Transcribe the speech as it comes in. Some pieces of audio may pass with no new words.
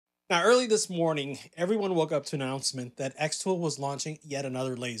Now, early this morning, everyone woke up to an announcement that xTool was launching yet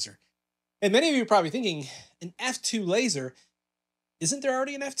another laser. And many of you are probably thinking, an F2 laser, isn't there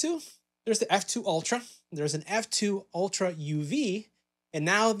already an F2? There's the F2 Ultra, there's an F2 Ultra UV, and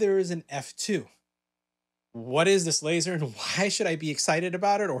now there is an F2. What is this laser and why should I be excited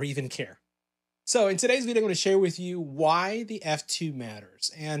about it or even care? So in today's video, I'm going to share with you why the F2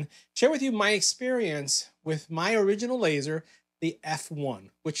 matters and share with you my experience with my original laser, the F1,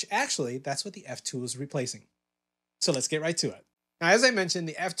 which actually that's what the F2 is replacing. So let's get right to it. Now, as I mentioned,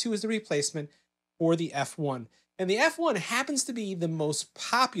 the F2 is the replacement for the F1. And the F1 happens to be the most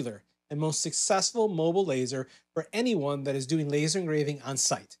popular and most successful mobile laser for anyone that is doing laser engraving on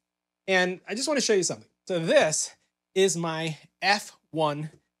site. And I just want to show you something. So this is my F1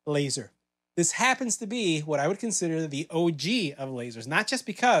 laser. This happens to be what I would consider the OG of lasers, not just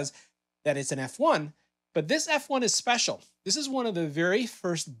because that it's an F1, but this F1 is special. This is one of the very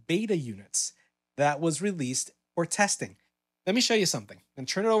first beta units that was released for testing. Let me show you something and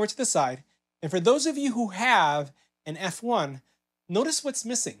turn it over to the side. And for those of you who have an F1, notice what's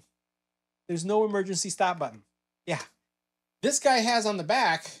missing. There's no emergency stop button. Yeah, this guy has on the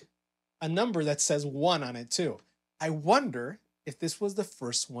back a number that says 1 on it too. I wonder if this was the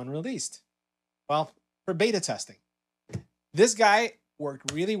first one released. Well, for beta testing. This guy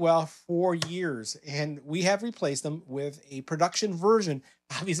worked really well for years, and we have replaced them with a production version,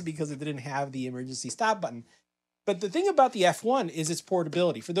 obviously because it didn't have the emergency stop button. But the thing about the F1 is its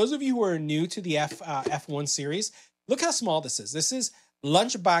portability. For those of you who are new to the F1 series, look how small this is. This is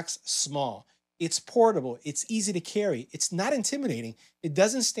lunchbox small. It's portable. It's easy to carry. It's not intimidating. It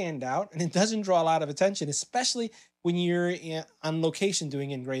doesn't stand out, and it doesn't draw a lot of attention, especially when you're on location doing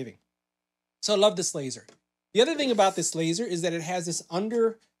engraving. So I love this laser. The other thing about this laser is that it has this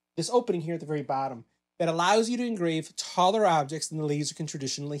opening here at the very bottom that allows you to engrave taller objects than the laser can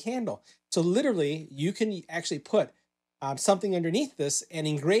traditionally handle. So literally, you can actually put something underneath this and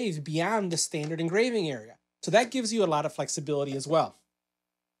engrave beyond the standard engraving area. So that gives you a lot of flexibility as well.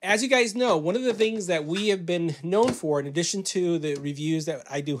 As you guys know, one of the things that we have been known for, in addition to the reviews that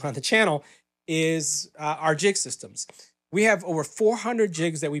I do on the channel, is our jig systems. We have over 400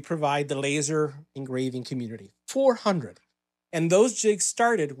 jigs that we provide the laser engraving community. 400. And those jigs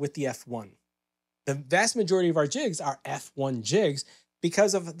started with the F1. The vast majority of our jigs are F1 jigs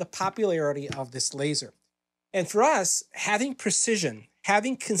because of the popularity of this laser. And for us, having precision,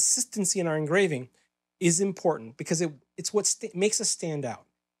 having consistency in our engraving is important because it's what makes us stand out.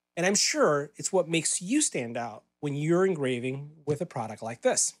 And I'm sure it's what makes you stand out when you're engraving with a product like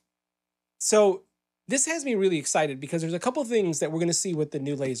this. So this has me really excited because there's a couple things that we're going to see with the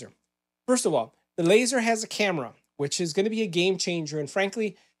new laser. First of all, the laser has a camera, which is going to be a game changer. And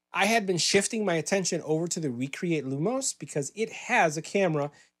frankly, I had been shifting my attention over to the Recreate Lumos because it has a camera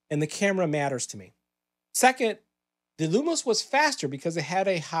and the camera matters to me. Second, the Lumos was faster because it had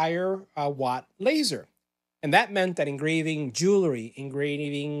a higher watt laser. And that meant that engraving jewelry,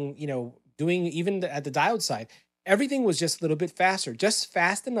 engraving, doing even at the diode side, everything was just a little bit faster, just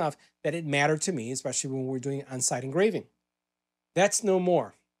fast enough that it mattered to me, especially when we're doing on-site engraving. That's no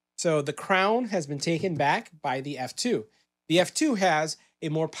more. So the crown has been taken back by the F2. The F2 has a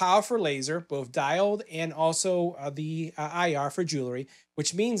more powerful laser, both diode and also the IR for jewelry,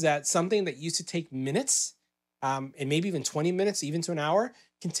 which means that something that used to take minutes and maybe even 20 minutes, even to an hour,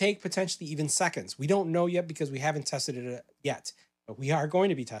 can take potentially even seconds. We don't know yet because we haven't tested it yet, but we are going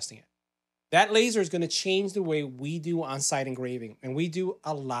to be testing it. That laser is going to change the way we do on-site engraving, and we do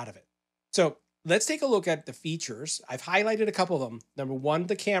a lot of it. So let's take a look at the features. I've highlighted a couple of them. Number 1,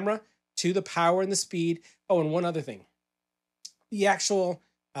 the camera. 2, the power and the speed. Oh, and one other thing. The actual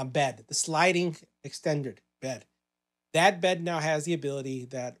bed, the sliding extended bed. That bed now has the ability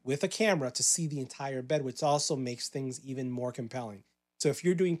that with a camera to see the entire bed, which also makes things even more compelling. So if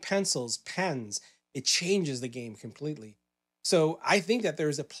you're doing pencils, pens, it changes the game completely. So I think that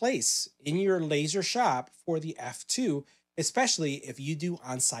there's a place in your laser shop for the F2, especially if you do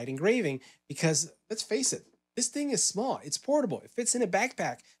on-site engraving, because let's face it, this thing is small, it's portable, it fits in a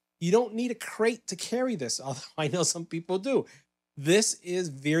backpack. You don't need a crate to carry this, although I know some people do. This is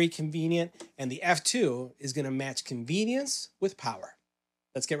very convenient, and the F2 is going to match convenience with power.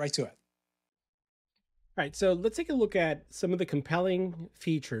 Let's get right to it. All right, so let's take a look at some of the compelling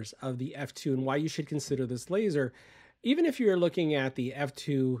features of the F2 and why you should consider this laser, even if you're looking at the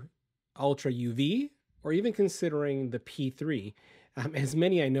F2 Ultra UV, or even considering the P3, as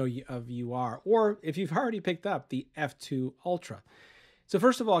many I know of you are, or if you've already picked up the F2 Ultra. So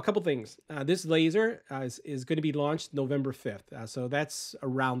first of all, a couple things. This laser is going to be launched November 5th. So that's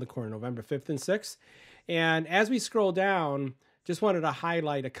around the corner, November 5th and 6th. And as we scroll down, just wanted to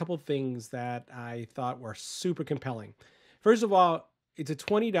highlight a couple things that I thought were super compelling. First of all, it's a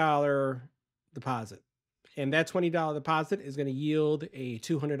 $20 deposit. And that $20 deposit is going to yield a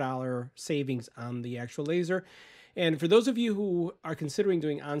 $200 savings on the actual laser. And for those of you who are considering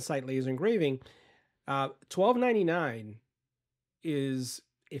doing on-site laser engraving, $12.99 is,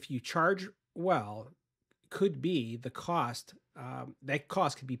 if you charge well, could be the cost. That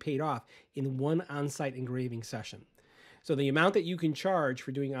cost could be paid off in one on-site engraving session. So the amount that you can charge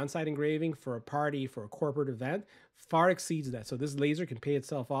for doing on-site engraving for a party, for a corporate event, far exceeds that. So this laser can pay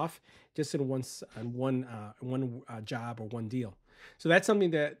itself off just in one job or one deal. So that's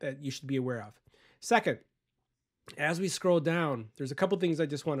something that you should be aware of. Second, as we scroll down, there's a couple things I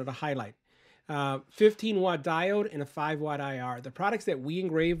just wanted to highlight. 15-watt diode and a 5-watt IR. The products that we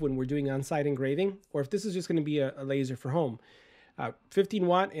engrave when we're doing on-site engraving, or if this is just going to be a laser for home,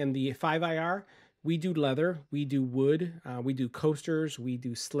 15-watt and the 5 IR, we do leather, we do wood, we do coasters, we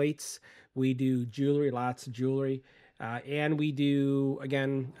do slates, we do jewelry, lots of jewelry, and we do,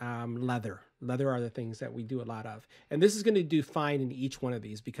 again, leather. Leather are the things that we do a lot of. And this is going to do fine in each one of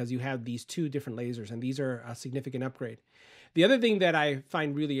these because you have these two different lasers, and these are a significant upgrade. The other thing that I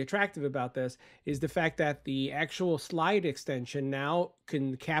find really attractive about this is the fact that the actual slide extension now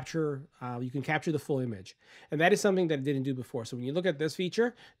can capture, you can capture the full image. And that is something that it didn't do before. So when you look at this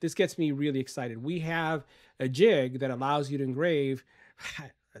feature, this gets me really excited. We have a jig that allows you to engrave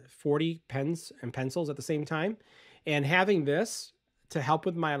 40 pens and pencils at the same time. And having this to help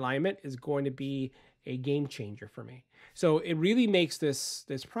with my alignment is going to be a game changer for me. So it really makes this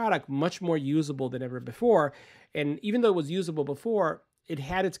product much more usable than ever before. And even though it was usable before, it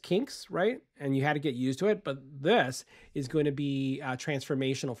had its kinks, right? And you had to get used to it. But this is going to be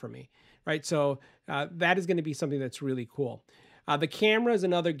transformational for me, right? So that is going to be something that's really cool. The camera is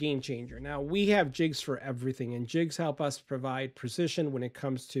another game changer. Now, we have jigs for everything, and jigs help us provide precision when it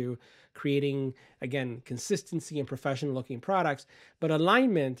comes to creating, again, consistency and professional looking products. But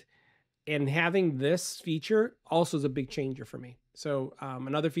alignment and having this feature also is a big changer for me. So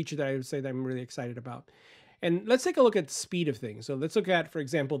another feature that I would say that I'm really excited about. And let's take a look at the speed of things. So let's look at, for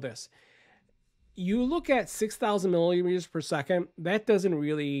example, this. You look at 6,000 millimeters per second, that doesn't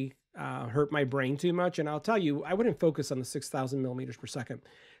really hurt my brain too much. And I'll tell you, I wouldn't focus on the 6,000 millimeters per second.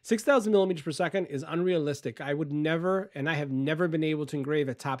 6,000 millimeters per second is unrealistic. I would never, and I have never been able to engrave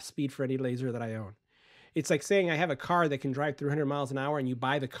at top speed for any laser that I own. It's like saying I have a car that can drive 300 miles an hour and you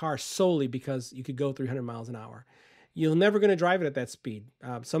buy the car solely because you could go 300 miles an hour. You're never going to drive it at that speed.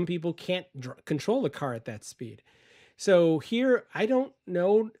 Some people can't control the car at that speed. So here, I don't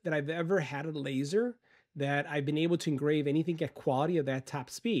know that I've ever had a laser that I've been able to engrave anything at quality of that top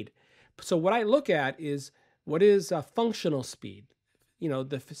speed. So what I look at is what is a functional speed? You know,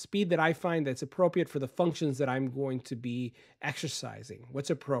 the speed that I find that's appropriate for the functions that I'm going to be exercising. What's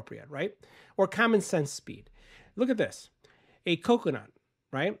appropriate, right? Or common sense speed. Look at this. A coconut,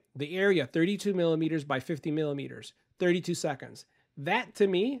 right? The area, 32 millimeters by 50 millimeters, 32 seconds. That, to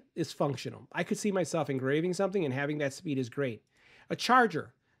me, is functional. I could see myself engraving something and having that speed is great. A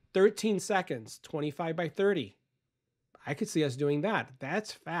charger, 13 seconds, 25 by 30. I could see us doing that.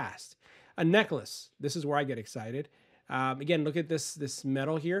 That's fast. A necklace. This is where I get excited. Again, look at this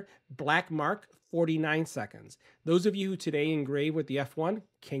metal here. Black mark, 49 seconds. Those of you who today engrave with the F1,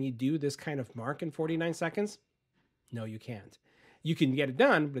 can you do this kind of mark in 49 seconds? No, you can't. You can get it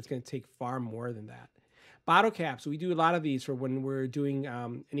done, but it's going to take far more than that. Bottle caps, we do a lot of these for when we're doing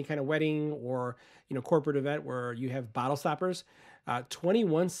any kind of wedding or corporate event where you have bottle stoppers.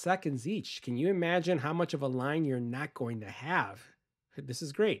 21 seconds each. Can you imagine how much of a line you're not going to have? This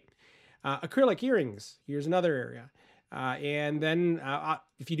is great. Acrylic earrings, here's another area. And then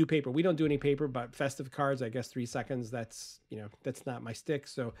if you do paper, we don't do any paper, but festive cards, I guess 3 seconds, that's not my stick.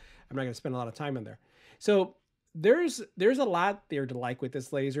 So I'm not going to spend a lot of time in there. So there's a lot there to like with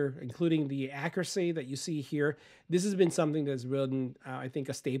this laser, including the accuracy that you see here. This has been something that's been, I think,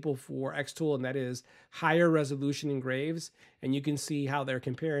 a staple for xTool, and that is higher resolution engraves. And you can see how they're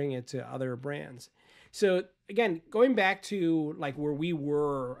comparing it to other brands. So again, going back to like where we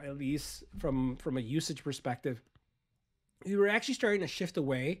were, at least from a usage perspective, we were actually starting to shift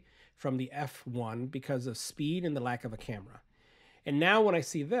away from the F1 because of speed and the lack of a camera. And now when I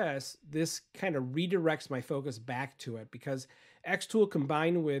see this kind of redirects my focus back to it because xTool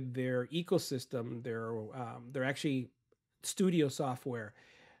combined with their ecosystem, their actually studio software.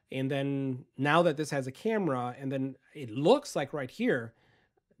 And then now that this has a camera and then it looks like right here,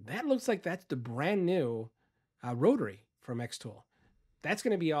 that looks like that's the brand new rotary from xTool. That's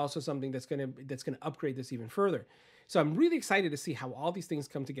going to be also something that's going to upgrade this even further. So I'm really excited to see how all these things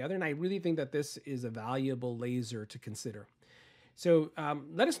come together. And I really think that this is a valuable laser to consider. So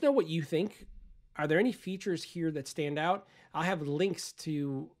let us know what you think. Are there any features here that stand out? I'll have links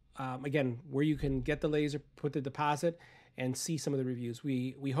to, again, where you can get the laser, put the deposit, and see some of the reviews.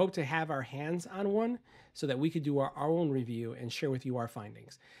 We hope to have our hands on one so that we could do our own review and share with you our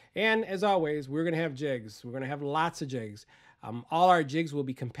findings. And as always, we're going to have jigs. We're going to have lots of jigs. All our jigs will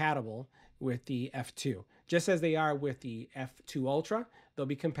be compatible with the F2. Just as they are with the F2 Ultra, they'll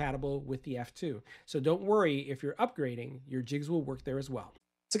be compatible with the F2. So don't worry, if you're upgrading, your jigs will work there as well.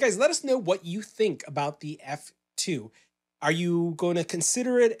 So guys, let us know what you think about the F2. Are you going to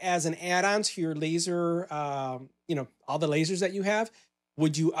consider it as an add-on to your laser, all the lasers that you have?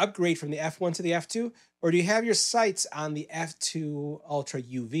 Would you upgrade from the F1 to the F2? Or do you have your sights on the F2 Ultra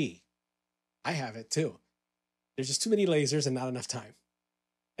UV? I have it too. There's just too many lasers and not enough time.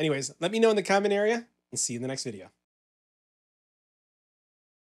 Anyways, let me know in the comment area and see you in the next video.